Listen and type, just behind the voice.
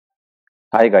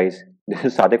Hi guys, this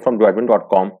is Sadik from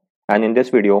Droidwin.com, and in this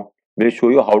video, we'll show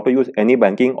you how to use any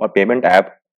banking or payment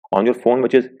app on your phone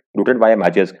which is rooted via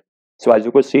Magisk. So as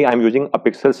you could see, I'm using a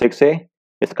Pixel 6a.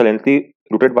 It's currently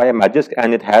rooted via Magisk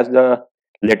and it has the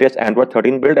latest Android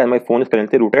 13 build and my phone is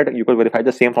currently rooted. You could verify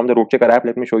the same from the root checker app.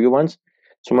 Let me show you once.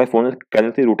 So my phone is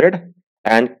currently rooted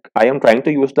and I am trying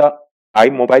to use the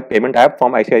iMobile payment app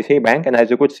from ICICI Bank, and as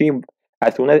you could see,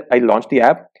 as soon as I launch the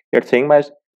app, it's saying my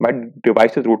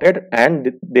device is rooted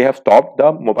and they have stopped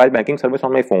the mobile banking service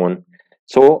on my phone.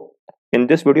 So in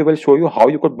this video we'll show you how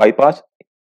you could bypass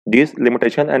these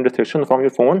limitation and restrictions from your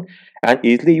phone and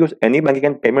easily use any banking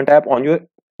and payment app on your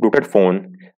rooted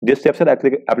phone. These steps are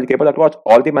applicable across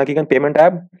all the banking and payment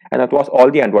app and across all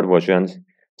the Android versions.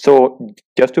 So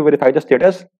just to verify the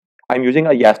status, I'm using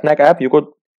a Yasnak app. You could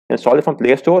install it from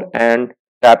Play Store and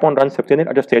tap on run 15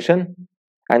 at a station.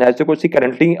 And as you could see,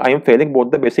 currently I am failing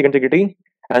both the basic integrity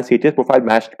and CTS profile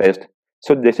match test.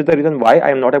 So this is the reason why I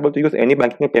am not able to use any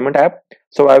banking and payment app.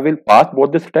 So I will pass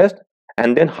both this test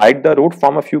and then hide the root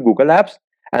from a few Google apps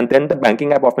and then the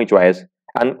banking app of my choice.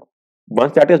 And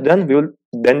once that is done, we will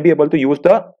then be able to use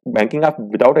the banking app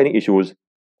without any issues.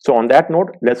 So on that note,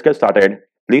 let's get started.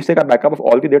 Please take a backup of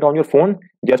all the data on your phone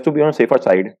just to be on a safer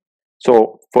side.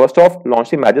 So first off, launch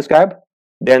the Magisk app,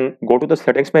 then go to the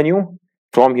settings menu.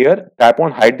 From here, tap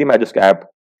on hide the Magisk app.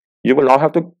 You will now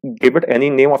have to give it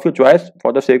any name of your choice.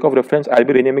 For the sake of reference, I'll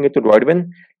be renaming it to Droidwin.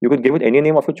 You could give it any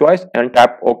name of your choice and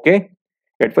tap OK.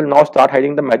 It will now start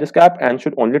hiding the Magisk app and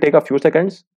should only take a few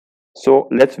seconds. So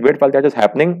let's wait while that is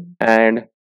happening, and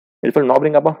it will now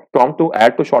bring up a prompt to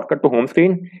add to shortcut to home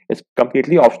screen. It's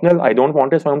completely optional. I don't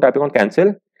want it, so I'm tapping on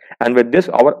cancel. And with this,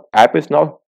 our app is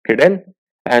now hidden.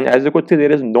 And as you could see,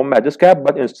 there is no Magisk app,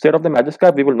 but instead of the Magisk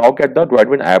app, we will now get the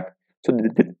Droidwin app. So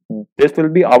this will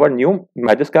be our new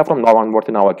Magisk app from now onwards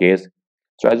in our case.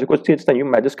 So as you could see, it's the new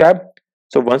Magisk app.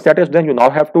 So once that is done, you now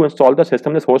have to install the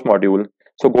systemless host module.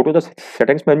 So go to the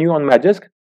settings menu on Magisk.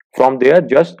 From there,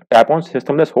 just tap on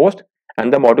systemless host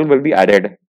and the module will be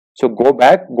added. So go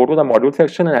back, go to the module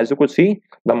section, and as you could see,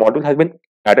 the module has been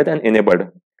added and enabled.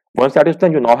 Once that is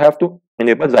done, you now have to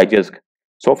enable Zygisk.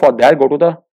 So for that, go to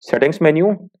the settings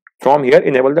menu. From here,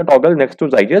 enable the toggle next to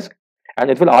Zygisk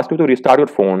and it will ask you to restart your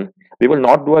phone. We will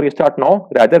not do a restart now,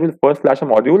 rather we'll first flash a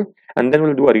module and then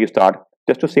we'll do a restart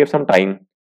just to save some time.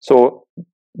 So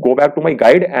go back to my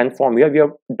guide, and from here we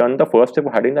have done the first step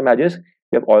of hiding the Magisk.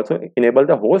 We have also enabled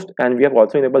the host and we have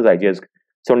also enabled Zygisk.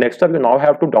 So next up, you now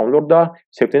have to download the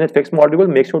SafetyNet Fix module.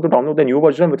 Make sure to download the new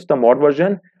version, which is the mod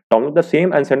version. Download the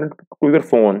same and send it to your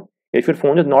phone. If your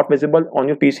phone is not visible on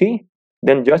your PC,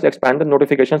 then just expand the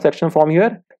notification section from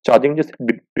here, charging this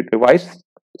device.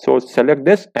 So select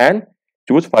this and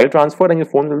choose file transfer, and your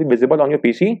phone will be visible on your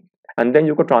PC, and then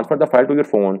you could transfer the file to your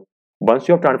phone. Once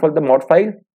you have transferred the mod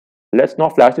file, let's now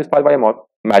flash this file via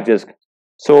Magisk.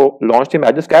 So launch the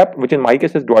Magisk app, which in my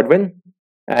case is Droidwin,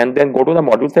 and then go to the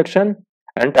module section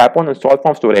and tap on install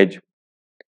from storage.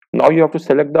 Now you have to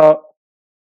select the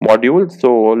module.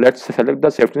 So let's select the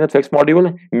SafetyNet Fix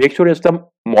module. Make sure it's the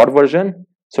mod version.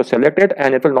 So select it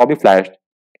and it will now be flashed.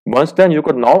 Once done, you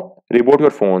could now reboot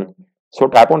your phone. So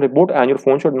tap on reboot and your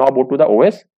phone should now boot to the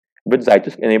OS with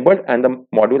Zygisk enabled and the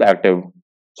module active.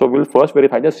 So we'll first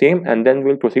verify the same and then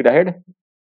we'll proceed ahead.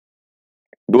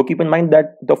 Do keep in mind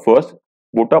that the first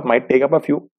boot up might take up a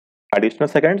few additional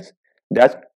seconds.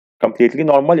 That's completely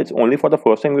normal. It's only for the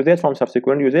first time usage. From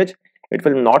subsequent usage, it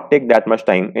will not take that much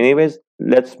time. Anyways,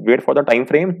 let's wait for the time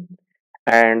frame,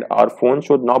 and our phone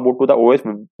should now boot to the OS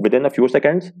within a few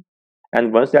seconds.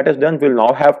 And once that is done, we'll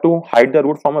now have to hide the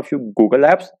root from a few Google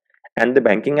apps and the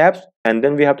banking apps, and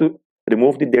then we have to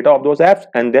remove the data of those apps,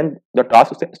 and then the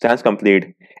task stands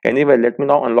complete. Anyway, let me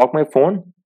now unlock my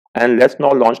phone and let's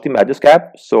now launch the Magisk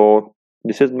app. So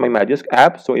this is my Magisk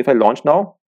app. So if I launch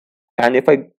now and if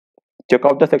I check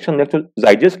out the section next to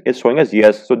Zygisk, is showing as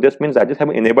yes. So this means Zygisk have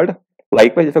been enabled.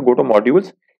 Likewise, if I go to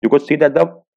modules, you could see that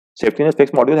the SafetyNet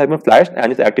Fix module has been flashed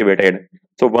and is activated.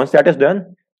 So once that is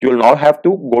done, you will now have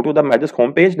to go to the Magisk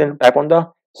homepage, then tap on the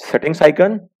settings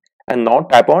icon and now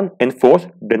tap on enforce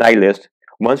deny list.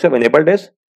 Once you have enabled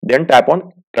this, then tap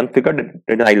on configure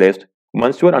deny list.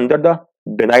 Once you are under the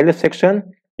deny list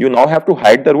section, you now have to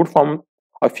hide the root from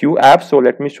a few apps. So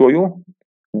let me show you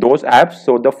those apps.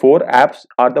 So the 4 apps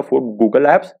are the 4 Google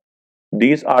apps.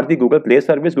 These are the Google Play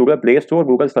Service, Google Play Store,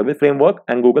 Google Service Framework,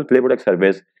 and Google Play Protect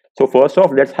Service. So first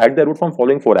off, let's hide the root from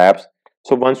following 4 apps.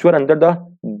 So once you are under the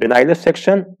deny list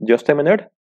section, just a minute,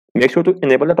 make sure to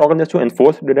enable the toggle next to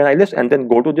enforce the deny list and then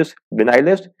go to this deny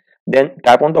list. Then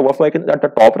tap on the waffle icon at the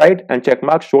top right and check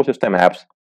mark show system apps.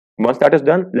 Once that is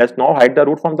done, let's now hide the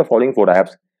root from the following 4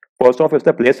 apps. First off is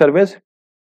the Play Service.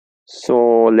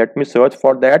 So let me search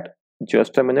for that.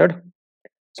 Just a minute.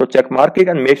 So check mark it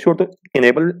and make sure to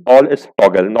enable all its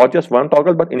toggle, not just one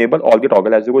toggle, but enable all the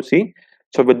toggle, as you could see.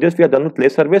 So with this, we are done with Play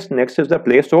Service. Next is the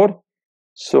Play Store.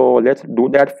 So let's do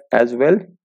that as well.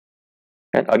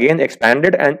 And again, expand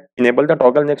it and enable the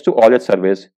toggle next to all its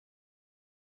service.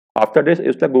 After this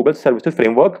is the Google Services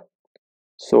Framework.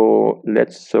 So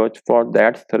let's search for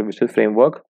that services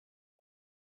framework.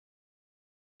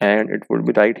 And it will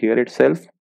be right here itself.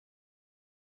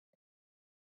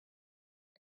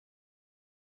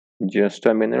 Just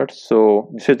a minute.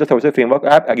 So this is the services framework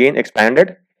app. Again, expand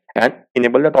it and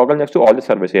enable the toggle next to all the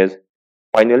services.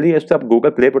 Finally, is the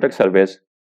Google Play Protect service.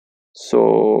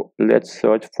 So let's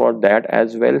search for that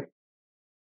as well.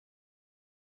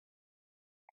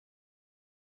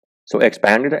 So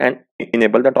expand it and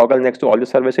enable the toggle next to all the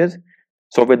services.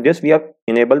 So with this, we have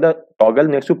enabled the toggle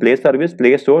next to Play Service,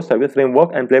 Play Store, Service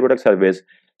Framework, and Play Protect service.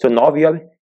 So now we have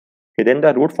hidden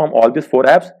the root from all these 4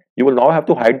 apps. You will now have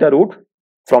to hide the root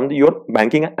from your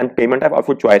banking and payment app of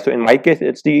your choice. So in my case,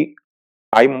 it's the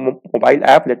iMobile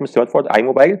app. Let me search for the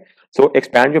iMobile. So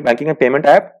expand your banking and payment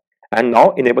app and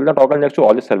now enable the toggle next to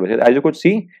all the services. As you could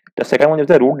see, the second one is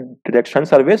the root detection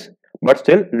service, but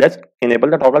still let's enable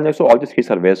the toggle next to all these 3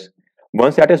 services.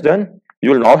 Once that is done,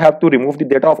 you will now have to remove the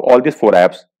data of all these 4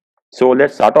 apps. So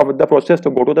let's start off with the process.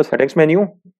 To go to the settings menu.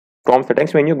 From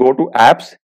settings menu, go to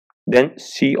apps, then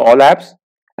see all apps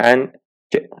and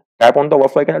tap on the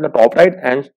workflow icon at the top right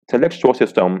and select show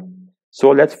system. So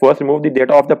let's first remove the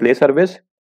data of the Play service.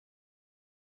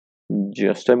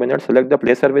 Just a minute. Select the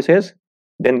Play services,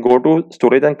 then go to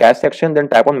storage and cache section, then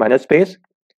tap on manage space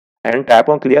and tap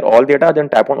on clear all data, then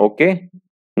tap on OK.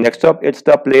 Next up, it's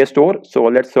the Play Store. So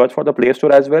let's search for the Play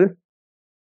Store as well.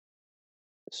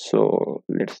 So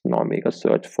let's now make a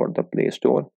search for the Play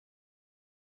Store.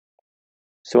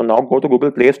 So now go to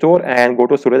Google Play Store and go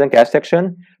to storage and cache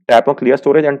section, tap on clear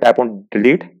storage and tap on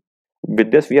delete.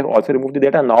 With this, we have also removed the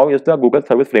data. Now is the Google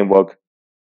Service Framework.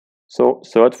 So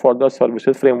search for the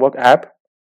Services Framework app.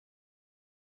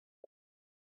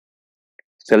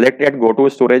 Select it, go to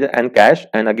storage and cache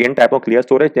and again tap on clear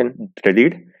storage, then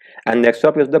delete. And next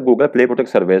up is the Google Play Protect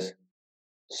service.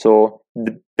 So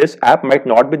this app might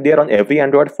not be there on every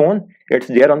Android phone. It's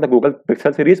there on the Google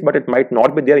Pixel series, but it might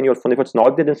not be there in your phone. If it's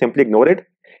not there, then simply ignore it.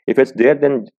 If it's there,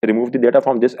 then remove the data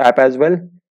from this app as well.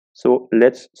 So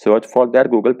let's search for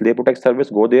that Google Play Protect service.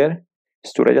 Go there,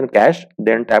 storage and cache,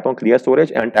 then tap on clear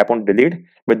storage and tap on delete.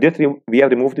 With this, we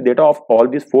have removed the data of all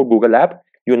these 4 Google apps.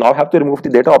 You now have to remove the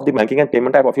data of the banking and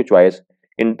payment app of your choice.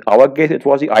 In our case, it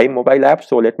was the iMobile app.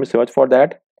 So let me search for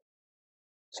that.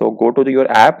 So go to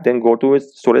your app, then go to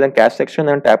its storage and cache section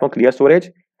and tap on clear storage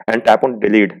and tap on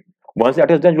delete. Once that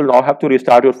is done, you'll now have to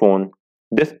restart your phone.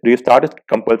 This restart is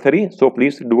compulsory, so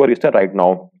please do a restart right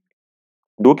now.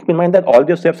 Do keep in mind that all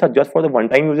these steps are just for the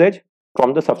one-time usage.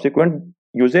 From the subsequent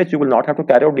usage, you will not have to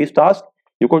carry out these tasks.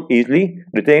 You could easily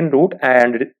retain root,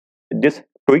 and this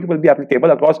tweak will be applicable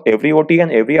across every OT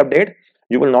and every update.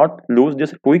 You will not lose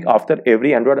this tweak after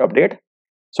every Android update.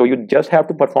 So you just have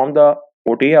to perform the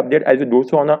OTA update as you do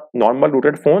so on a normal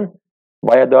rooted phone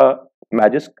via the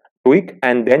Magisk tweak,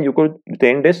 and then you could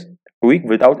retain this tweak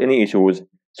without any issues.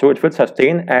 So it will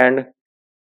sustain and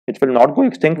it will not go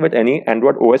extinct with any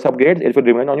Android OS upgrades. It will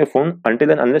remain on your phone until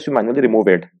and unless you manually remove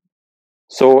it.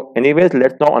 So anyways,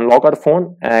 let's now unlock our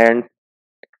phone. And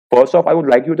first off, I would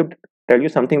like you to tell you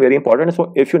something very important.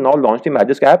 So if you now launch the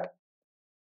Magisk app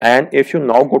and if you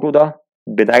now go to the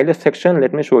deny list section,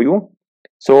 let me show you.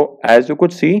 So as you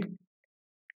could see,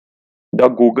 the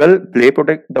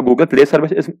Google Play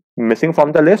service is missing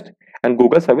from the list and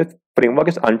Google Service Framework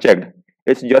is unchecked.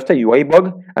 It's just a UI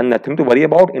bug and nothing to worry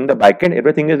about. In the backend,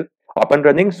 everything is up and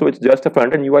running. So it's just a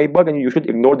front-end UI bug and you should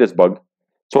ignore this bug.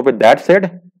 So with that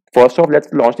said, first off,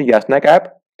 let's launch the Yasnak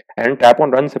app and tap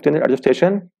on run safety net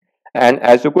attestation. And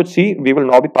as you could see, we will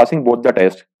now be passing both the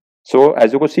tests. So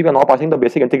as you could see, we are now passing the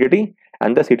basic integrity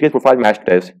and the CTS profile match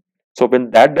test. So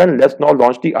with that done, let's now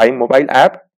launch the iMobile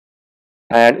app.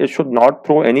 And it should not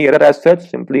throw any error as such.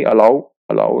 Simply allow,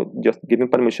 just giving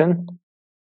permission.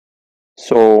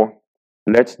 So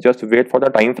let's just wait for the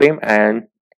time frame and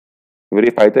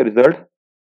verify the result.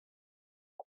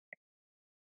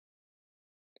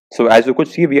 So as you could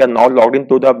see, we are now logged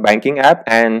into the banking app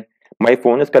and my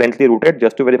phone is currently rooted.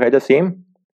 Just to verify the same,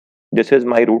 this is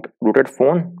my rooted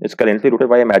phone. It's currently rooted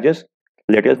via Magisk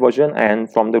latest version,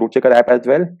 and from the root checker app as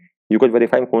well, you could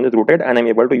verify my phone is rooted and I'm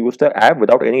able to use the app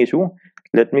without any issue.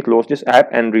 Let me close this app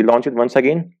and relaunch it once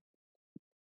again.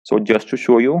 So just to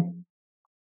show you,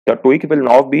 the tweak will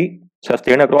now be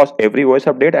sustained across every OS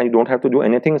update and you don't have to do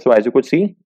anything. So as you could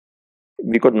see,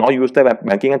 we could now use the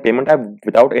banking and payment app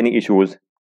without any issues.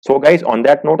 So guys, on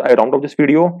that note, I round off this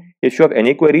video. If you have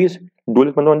any queries, do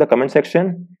let me know in the comment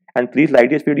section, and please like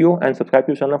this video and subscribe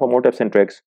to the channel for more tips and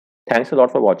tricks. Thanks a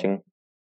lot for watching.